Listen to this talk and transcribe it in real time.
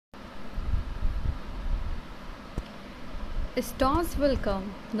Storms will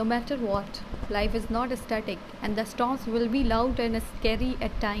come, no matter what. Life is not static, and the storms will be loud and scary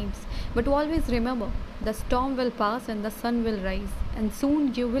at times. But always remember, the storm will pass and the sun will rise, and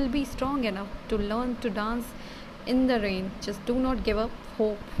soon you will be strong enough to learn to dance in the rain. Just do not give up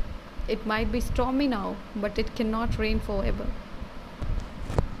hope. It might be stormy now, but it cannot rain forever.